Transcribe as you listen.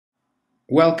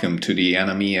Welcome to the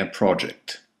ANAMIA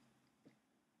project.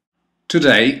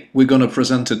 Today we're going to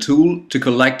present a tool to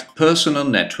collect personal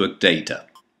network data.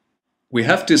 We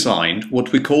have designed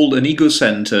what we call an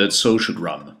ego-centered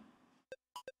sociogram.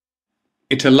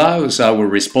 It allows our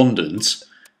respondents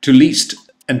to list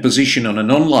and position on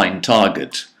an online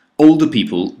target all the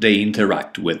people they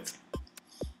interact with.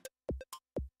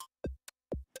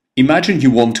 Imagine you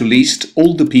want to list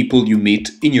all the people you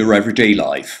meet in your everyday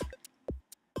life.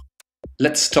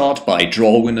 Let's start by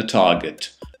drawing a target,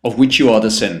 of which you are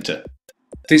the center.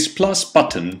 This plus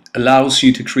button allows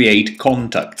you to create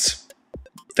contacts.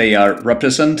 They are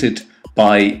represented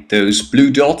by those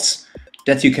blue dots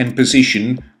that you can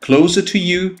position closer to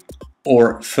you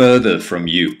or further from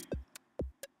you.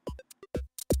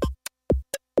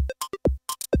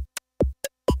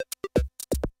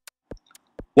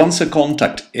 Once a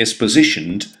contact is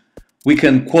positioned, we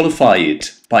can qualify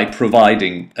it by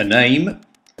providing a name,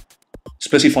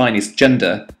 specifying its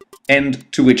gender,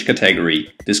 and to which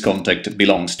category this contact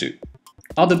belongs to.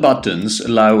 Other buttons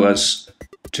allow us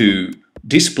to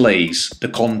displace the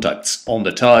contacts on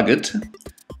the target,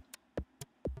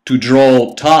 to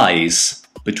draw ties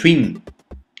between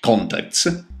contacts,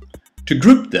 to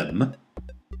group them,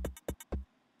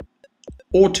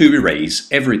 or to erase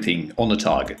everything on the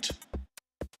target.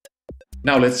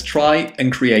 Now let's try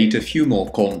and create a few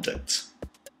more contacts.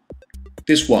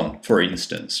 This one, for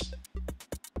instance.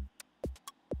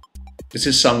 This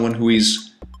is someone who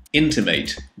is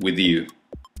intimate with you.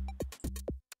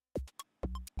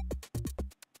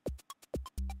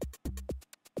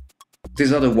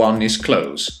 This other one is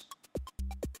close.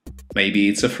 Maybe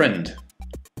it's a friend.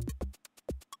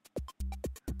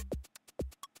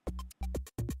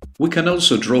 We can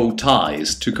also draw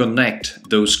ties to connect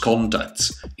those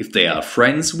contacts if they are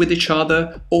friends with each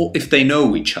other or if they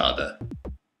know each other.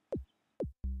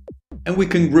 And we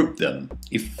can group them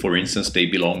if, for instance, they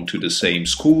belong to the same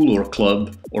school or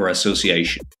club or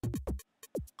association.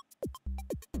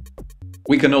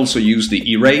 We can also use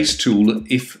the erase tool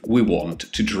if we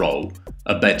want to draw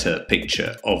a better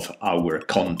picture of our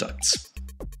contacts.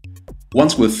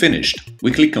 Once we're finished,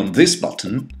 we click on this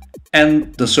button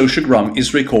and the sociogram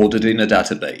is recorded in a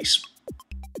database.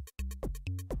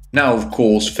 Now, of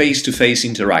course, face-to-face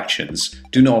interactions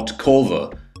do not cover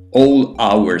all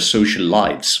our social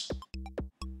lives.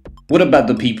 What about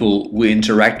the people we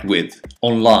interact with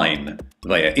online,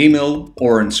 via email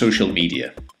or on social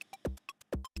media?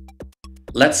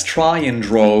 Let's try and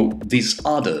draw this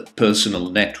other personal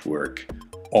network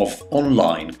of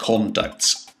online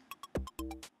contacts.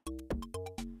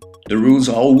 The rules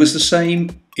are always the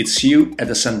same. It's you at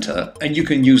the center, and you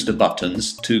can use the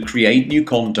buttons to create new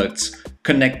contacts,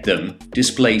 connect them,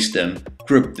 displace them,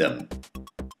 group them.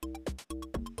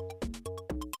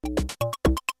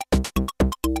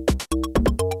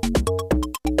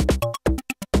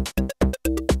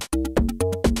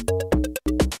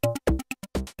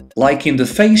 Like in the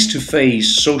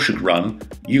face-to-face sociogram,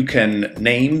 you can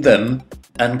name them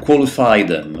and qualify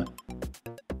them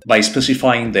by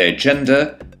specifying their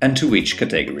gender and to which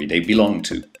category they belong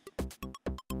to.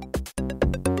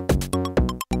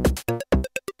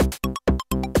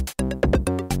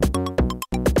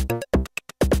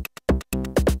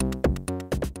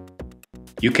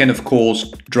 You can, of course,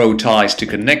 draw ties to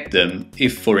connect them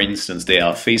if, for instance, they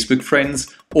are Facebook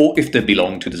friends or if they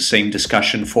belong to the same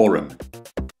discussion forum.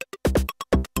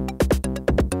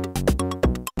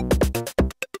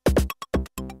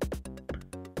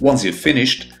 Once you've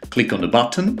finished, click on the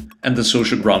button and the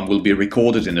sociogram will be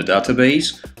recorded in a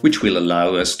database, which will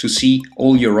allow us to see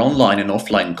all your online and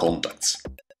offline contacts.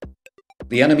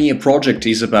 The ANAMIA project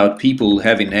is about people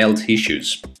having health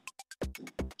issues.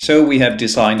 So we have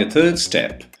designed a third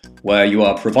step, where you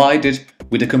are provided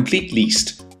with a complete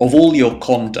list of all your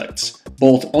contacts,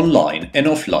 both online and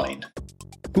offline.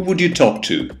 Who would you talk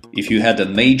to if you had a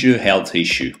major health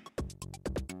issue?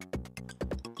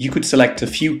 You could select a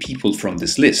few people from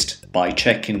this list by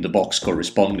checking the box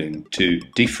corresponding to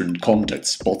different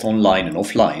contacts, both online and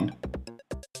offline.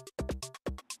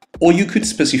 Or you could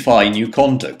specify new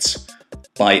contacts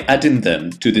by adding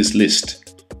them to this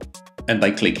list and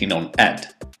by clicking on Add.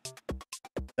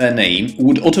 Their name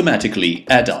would automatically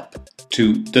add up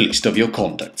to the list of your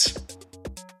contacts.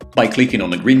 By clicking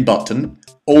on the green button,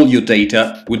 all your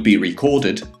data would be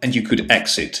recorded and you could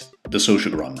exit the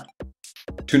sociogram.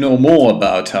 To know more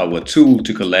about our tool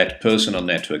to collect personal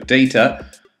network data,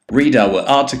 read our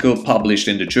article published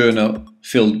in the journal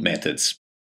Field Methods.